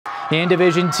In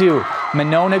Division II,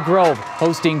 Monona Grove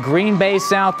hosting Green Bay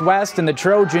Southwest, and the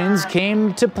Trojans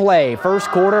came to play. First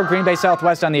quarter, Green Bay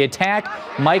Southwest on the attack.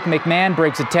 Mike McMahon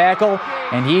breaks a tackle,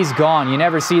 and he's gone. You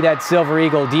never see that Silver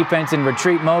Eagle defense in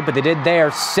retreat mode, but they did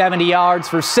there. 70 yards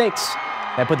for 6.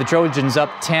 That put the Trojans up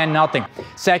 10-0.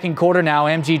 Second quarter now,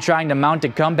 MG trying to mount a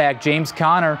comeback. James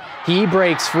Connor, he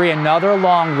breaks free. Another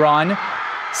long run.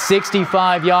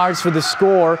 65 yards for the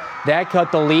score. That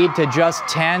cut the lead to just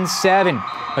 10-7.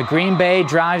 But Green Bay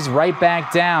drives right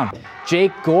back down.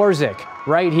 Jake Gorzik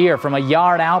right here from a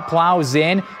yard out plows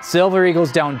in. Silver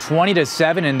Eagles down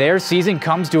 20-7, and their season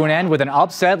comes to an end with an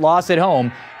upset loss at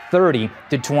home,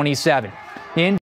 30-27. In